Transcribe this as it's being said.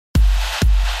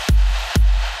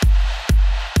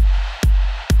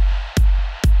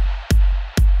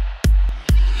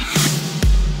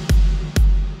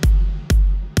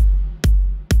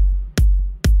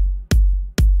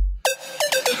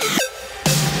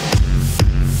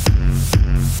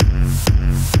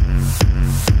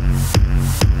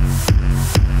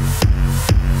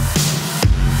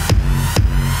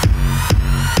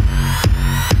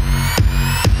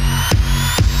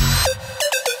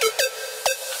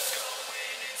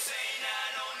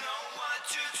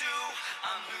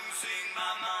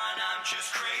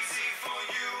just crazy for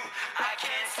you. I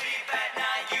can't sleep at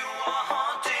night, you are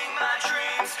haunting my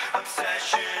dreams.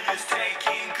 Obsession is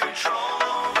taking control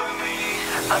over me.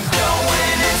 I'm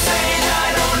going insane, I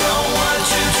don't know what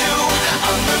to do.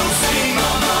 I'm losing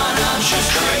my mind, I'm just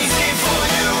crazy for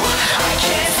you. I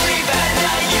can't sleep at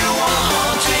night, you are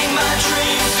haunting my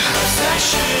dreams.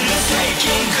 Obsession is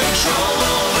taking control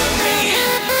over me.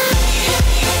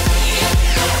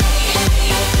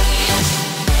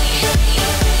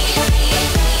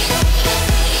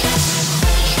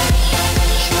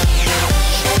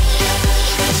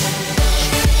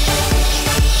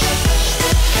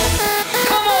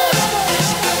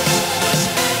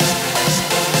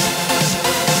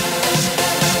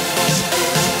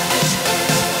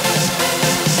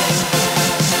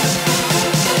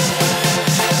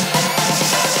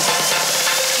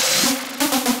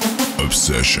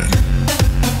 Obsession.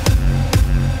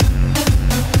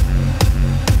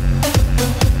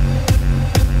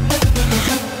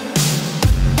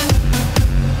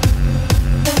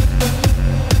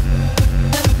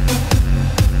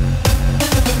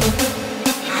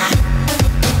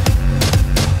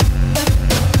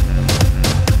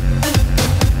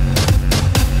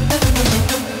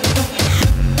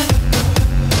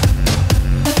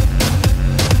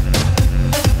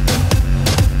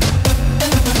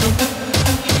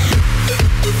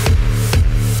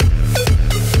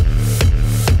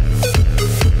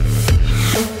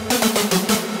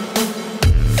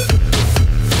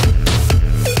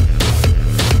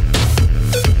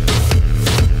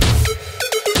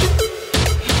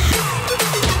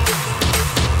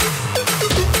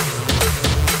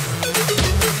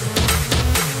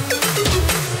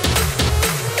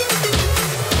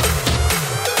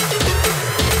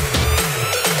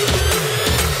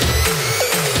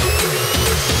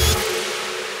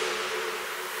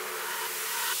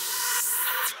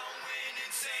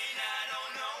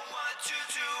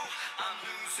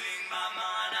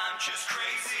 Just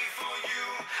crazy for you.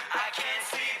 I can't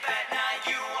sleep at night,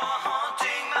 you are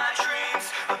haunting my dreams.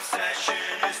 Obsession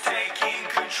is taking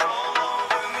control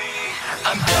over me.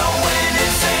 I'm going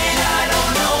insane, I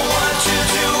don't know what to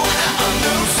do. I'm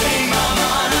losing my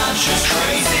mind, I'm just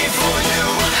crazy for you.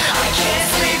 I can't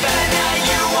sleep at night,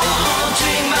 you are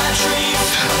haunting my dreams.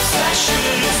 Obsession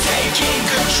is taking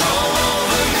control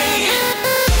over me.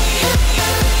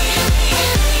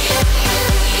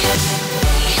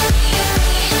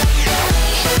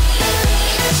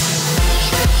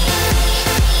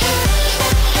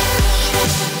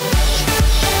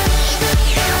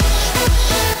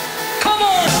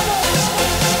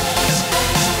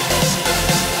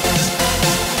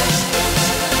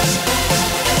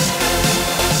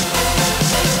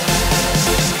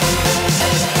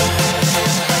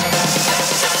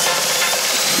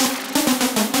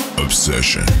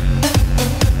 Obsession.